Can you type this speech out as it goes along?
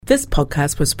This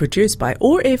podcast was produced by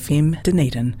OARfM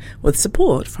Dunedin with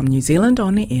support from New Zealand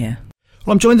On the Air.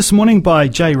 Well, I'm joined this morning by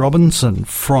Jay Robinson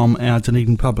from our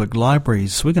Dunedin Public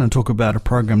Libraries. We're going to talk about a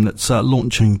program that's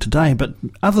launching today, but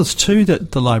others too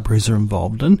that the libraries are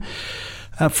involved in.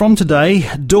 From today,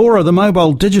 Dora, the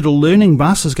mobile digital learning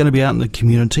bus, is going to be out in the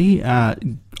community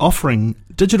offering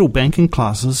digital banking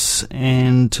classes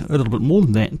and a little bit more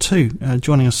than that too.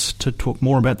 Joining us to talk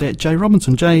more about that, Jay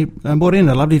Robinson. Jay,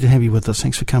 morena, lovely to have you with us.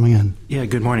 Thanks for coming in. Yeah,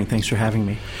 good morning. Thanks for having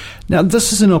me. Now,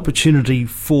 this is an opportunity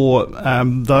for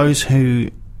those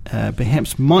who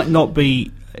perhaps might not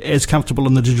be as comfortable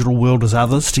in the digital world as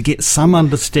others to get some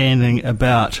understanding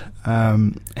about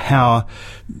how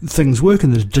things work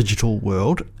in the digital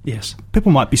world. Yes.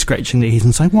 People might be scratching their heads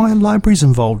and saying, why are libraries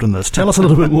involved in this? Tell us a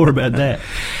little bit more about that.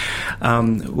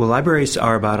 Well, libraries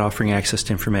are about offering access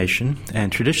to information,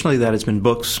 and traditionally that has been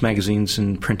books, magazines,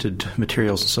 and printed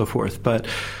materials and so forth. But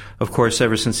of course,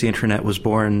 ever since the Internet was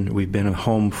born, we've been a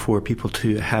home for people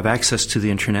to have access to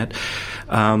the Internet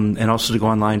and also to go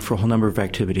online for a whole number of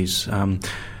activities.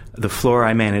 The floor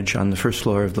I manage on the first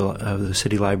floor of the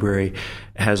city library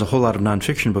has a whole lot of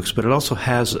nonfiction books, but it also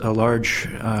has a large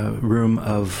room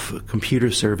of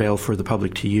computers that are available for the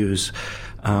public to use.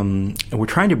 And we're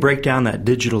trying to break down that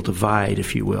digital divide,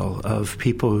 if you will, of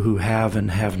people who have and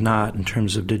have not in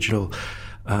terms of digital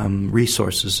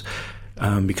resources.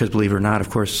 Because believe it or not, of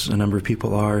course, a number of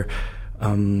people are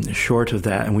short of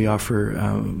that, and we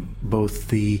offer both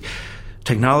the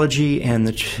technology and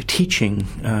the teaching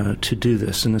to do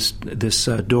this. And this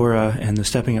Dora and the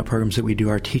Stepping Up programs that we do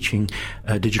are teaching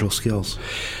digital skills.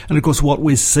 And of course, what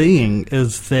we're seeing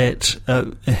is that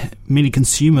many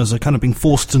consumers are kind of being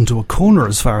forced into a corner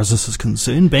as far as this is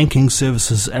concerned. Banking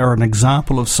services are an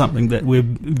example of something that we're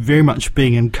very much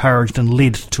being encouraged and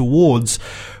led towards.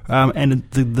 And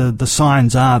the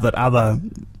signs are that other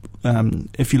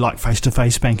if you like,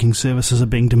 face-to-face banking services are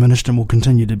being diminished and will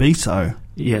continue to be so.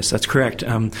 Yes, that's correct.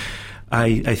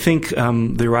 I think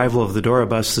the arrival of the Dora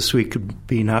bus this week could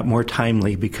be not more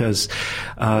timely because,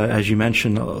 as you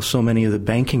mentioned, so many of the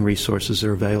banking resources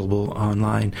are available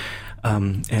online.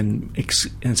 And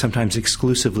sometimes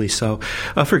exclusively so.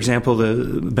 For example,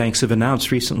 the banks have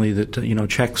announced recently that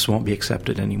checks won't be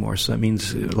accepted anymore. So that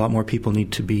means a lot more people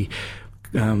need to be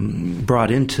brought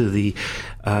into the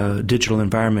digital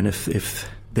environment if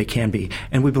they can be,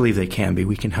 and we believe they can be.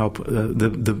 We can help.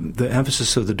 The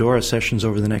emphasis of the Dora sessions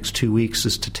over the next 2 weeks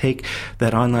is to take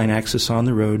that online access on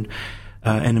the road,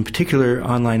 and in particular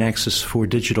online access for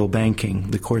digital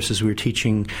banking. The courses we're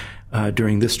teaching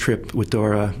during this trip with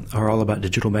Dora are all about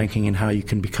digital banking and how you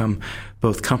can become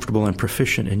both comfortable and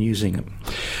proficient in using it.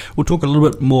 We'll talk a little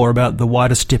bit more about the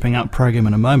wider Stepping Up program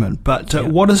in a moment, but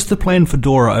what is the plan for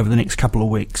Dora over the next couple of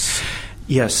weeks?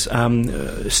 Yes,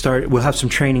 we'll have some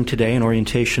training today and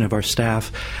orientation of our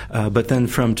staff, but then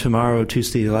from tomorrow,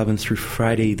 Tuesday the 11th through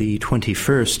Friday the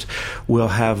 21st, we'll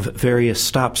have various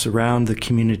stops around the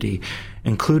community,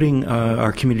 including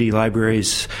our community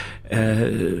libraries,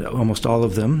 almost all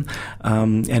of them,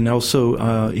 and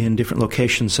also in different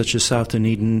locations such as South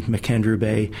Dunedin, McAndrew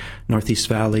Bay, Northeast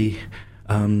Valley,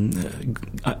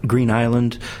 Green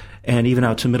Island, and even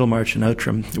out to Middlemarch and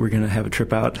Outram. We're going to have a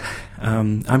trip out.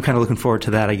 I'm kind of looking forward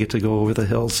to that. I get to go over the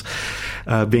hills.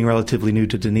 Being relatively new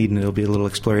to Dunedin, it'll be a little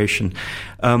exploration.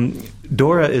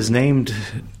 Dora is named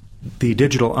the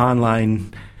Digital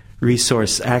Online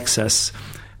Resource Access,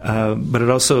 but it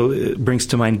also brings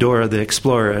to mind Dora the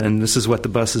Explorer, and this is what the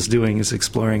bus is doing, is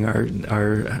exploring our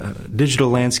digital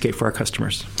landscape for our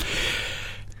customers.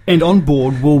 And on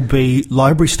board will be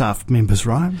library staff members,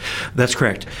 right? That's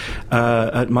correct.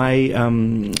 At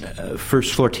my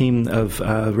first floor team of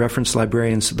reference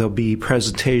librarians, there'll be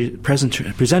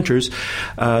presenters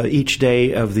each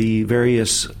day of the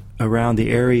various around the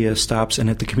area stops, and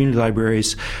at the community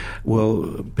libraries,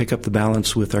 we'll pick up the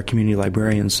balance with our community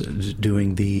librarians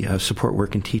doing the support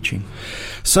work and teaching.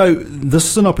 So this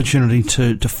is an opportunity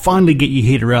to finally get your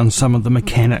head around some of the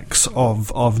mechanics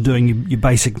of doing your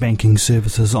basic banking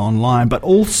services online, but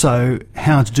also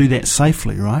how to do that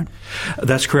safely, right?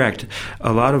 That's correct.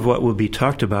 A lot of what will be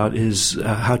talked about is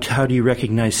how do you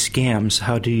recognize scams?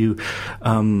 How do you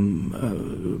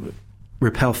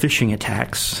repel phishing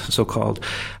attacks, so-called?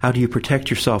 How do you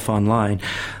protect yourself online?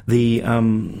 The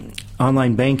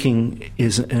online banking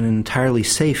is an entirely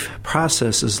safe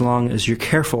process as long as you're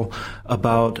careful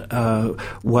about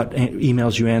what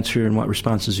emails you answer and what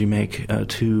responses you make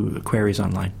to queries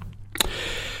online.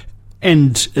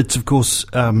 And it's, of course,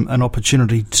 an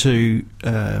opportunity to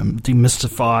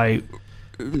demystify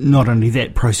not only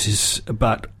that process,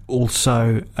 but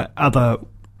also other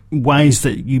ways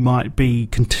that you might be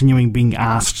continuing being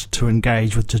asked to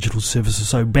engage with digital services.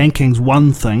 So banking's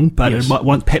one thing, but yes. it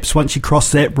might, perhaps once you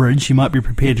cross that bridge, you might be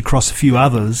prepared to cross a few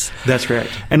others. That's correct.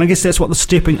 And I guess that's what the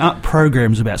Stepping Up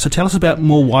program's about. So tell us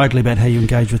more widely about how you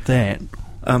engage with that.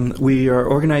 We are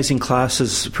organizing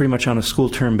classes pretty much on a school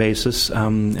term basis,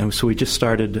 and so we just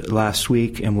started last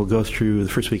week, and we'll go through the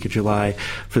first week of July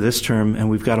for this term, and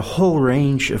we've got a whole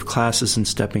range of classes in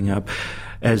Stepping Up.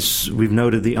 As we've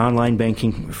noted, the online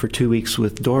banking for 2 weeks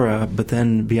with Dora, but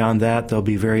then beyond that, there'll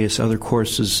be various other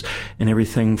courses and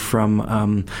everything from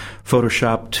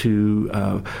Photoshop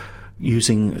to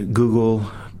using Google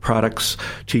products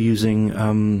to using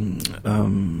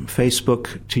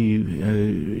Facebook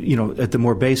to, at the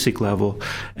more basic level,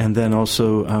 and then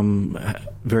also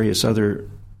various other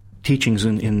teachings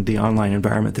in the online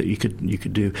environment that you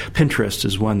could do. Pinterest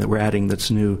is one that we're adding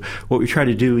that's new. What we try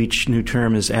to do each new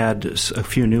term is add a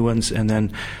few new ones and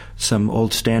then some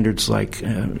old standards like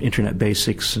Internet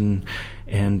basics and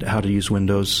how to use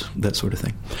Windows, that sort of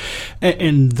thing.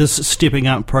 And this Stepping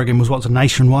Up program was a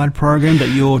nationwide program that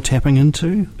you're tapping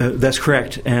into? That's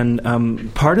correct.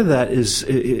 And part of that is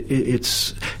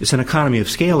it's an economy of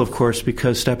scale, of course,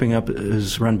 because Stepping Up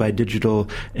is run by Digital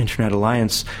Internet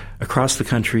Alliance. Across the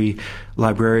country,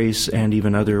 libraries and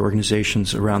even other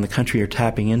organizations around the country are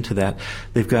tapping into that.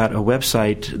 They've got a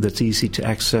website that's easy to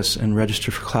access and register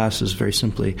for classes very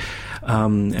simply.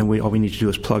 And all we need to do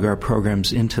is plug our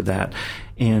programs into that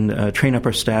and train up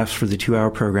our staffs for the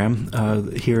 2-hour program.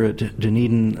 Here at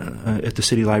Dunedin, at the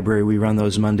City Library, we run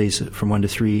those Mondays from 1 to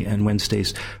 3 and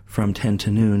Wednesdays from 10 to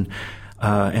noon.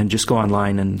 And just go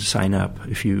online and sign up.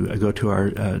 If you go to our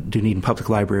Dunedin Public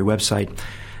Library website,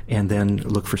 and then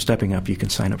look for Stepping Up, you can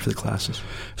sign up for the classes.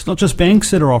 It's not just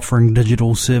banks that are offering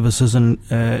digital services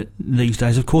these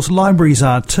days. Of course, libraries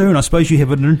are too, and I suppose you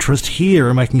have an interest here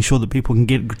in making sure that people can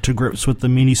get to grips with the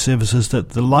many services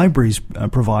that the libraries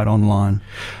provide online.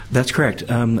 That's correct.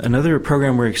 Another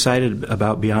program we're excited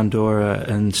about beyond Dora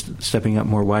and Stepping Up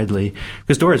more widely,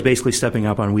 because Dora is basically Stepping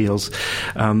Up on wheels,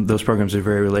 those programs are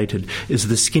very related, is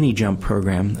the Skinny Jump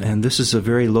program. And this is a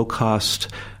very low-cost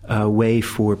way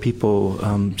for people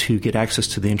to get access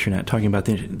to the Internet. Talking about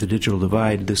the digital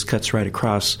divide, this cuts right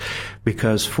across,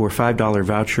 because for a $5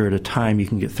 voucher at a time, you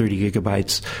can get 30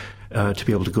 gigabytes to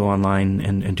be able to go online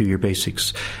and do your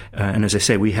basics. And as I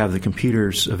say, we have the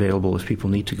computers available if people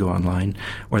need to go online,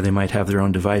 or they might have their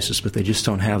own devices, but they just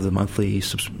don't have the monthly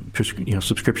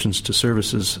subscriptions to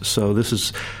services. So this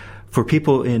is for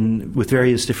people with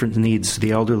various different needs,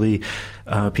 the elderly,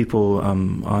 people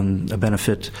on a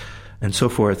benefit, and so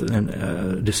forth,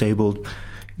 and disabled.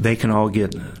 They can all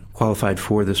get qualified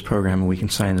for this program, and we can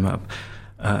sign them up.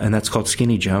 And that's called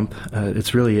Skinny Jump.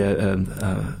 It's really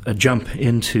a jump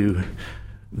into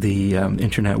the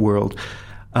Internet world.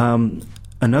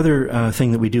 Another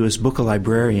thing that we do is book a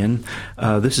librarian.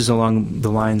 This is along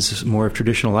the lines more of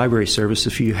traditional library service.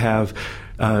 If you have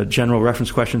general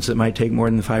reference questions that might take more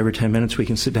than 5 or 10 minutes, we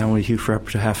can sit down with you for up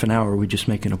to half an hour. We just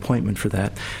make an appointment for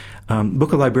that.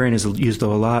 Book a librarian is used,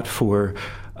 though, a lot for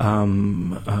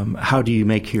how do you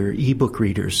make your e-book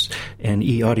readers and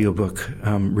e-audiobook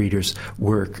readers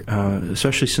work,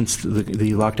 especially since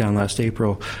the lockdown last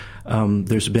April.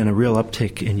 There's been a real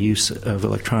uptick in use of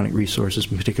electronic resources,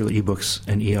 in particular e-books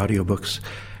and e-audiobooks.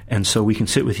 And so we can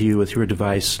sit with you with your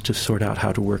device to sort out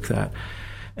how to work that.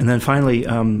 And then finally,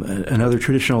 another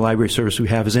traditional library service we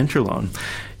have is Interloan.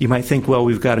 You might think, well,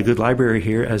 we've got a good library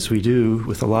here, as we do,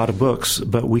 with a lot of books,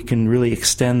 but we can really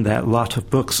extend that lot of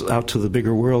books out to the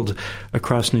bigger world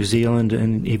across New Zealand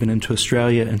and even into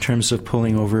Australia in terms of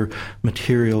pulling over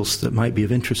materials that might be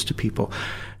of interest to people.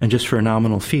 And just for a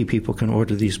nominal fee, people can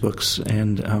order these books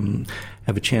and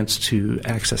have a chance to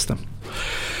access them.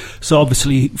 So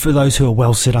obviously, for those who are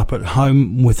well set up at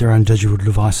home with their own digital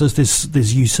devices,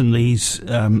 there's use in these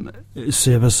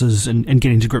services and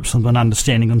getting to grips with them and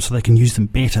understanding them so they can use them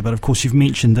better. But of course, you've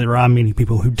mentioned there are many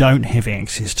people who don't have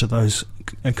access to those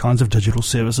kinds of digital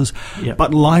services. Yep.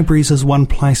 But libraries is one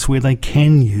place where they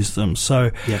can use them. So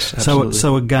yes, absolutely.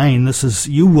 So again,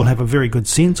 you will have a very good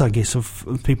sense, I guess,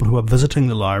 of people who are visiting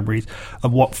the libraries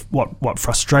of what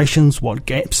frustrations, what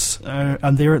gaps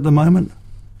are there at the moment.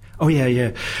 Oh,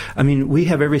 yeah. I mean, we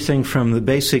have everything from the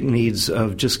basic needs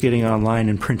of just getting online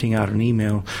and printing out an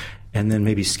email and then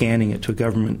maybe scanning it to a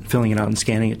government, filling it out and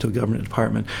scanning it to a government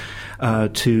department,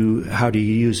 to how do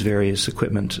you use various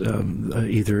equipment,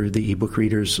 either the e-book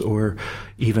readers or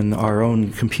even our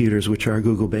own computers, which are a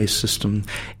Google-based system.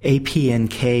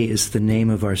 APNK is the name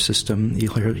of our system.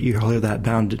 You'll hear that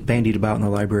bandied about in the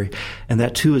library. And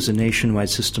that, too, is a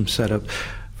nationwide system set up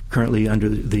currently under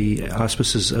the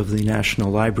auspices of the National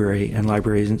Library, and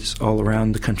libraries all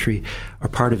around the country are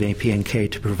part of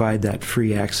APNK to provide that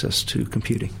free access to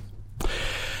computing.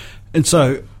 And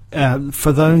so,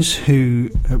 for those who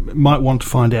might want to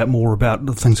find out more about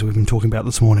the things that we've been talking about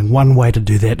this morning, one way to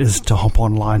do that is to hop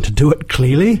online to do it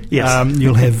clearly. Yes.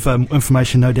 You'll have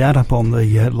information, no doubt, up on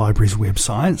the library's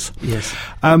websites. Yes.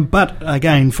 But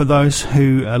again, for those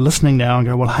who are listening now and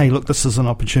go, well, hey, look, this is an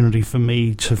opportunity for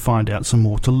me to find out some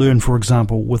more, to learn, for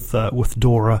example, with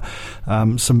Dora,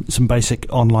 some basic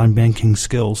online banking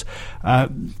skills.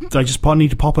 They just need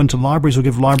to pop into libraries or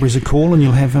give libraries a call, and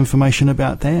you'll have information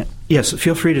about that. Yes,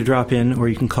 feel free to drop in, or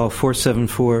you can call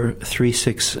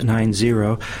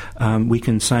 474-3690. We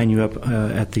can sign you up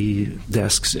at the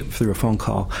desks through a phone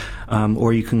call.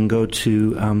 Or you can go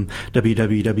to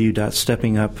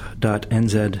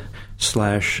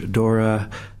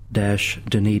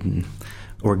www.steppingup.nz/Dora-Dunedin.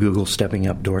 Or Google Stepping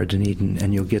Up Dora Dunedin,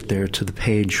 and you'll get there to the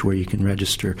page where you can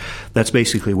register. That's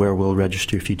basically where we'll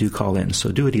register if you do call in,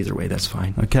 so do it either way, that's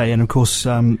fine. Okay, and of course,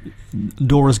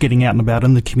 Dora's getting out and about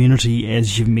in the community,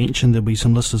 as you've mentioned. There'll be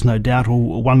some listeners, no doubt,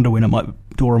 who'll wonder when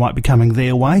Dora might be coming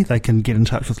their way. They can get in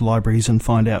touch with libraries and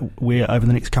find out where, over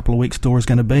the next couple of weeks, Dora's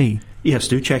going to be. Yes,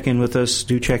 do check in with us.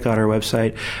 Do check out our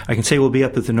website. I can say we'll be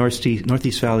up at the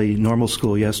Northeast Valley Normal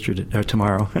School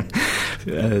tomorrow.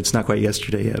 It's not quite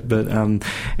yesterday yet, but and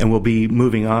we'll be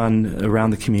moving on around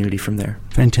the community from there.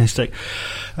 Fantastic.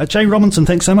 Jay Robinson,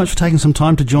 thanks so much for taking some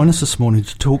time to join us this morning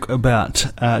to talk about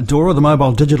Dora, the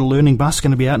mobile digital learning bus, going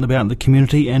to be out and about in the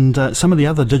community, and some of the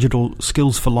other digital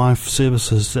skills for life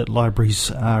services that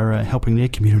libraries are helping their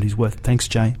communities with. Thanks,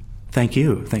 Jay. Thank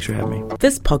you. Thanks for having me.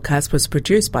 This podcast was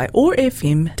produced by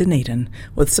OARfM Dunedin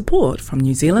with support from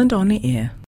New Zealand On the Air.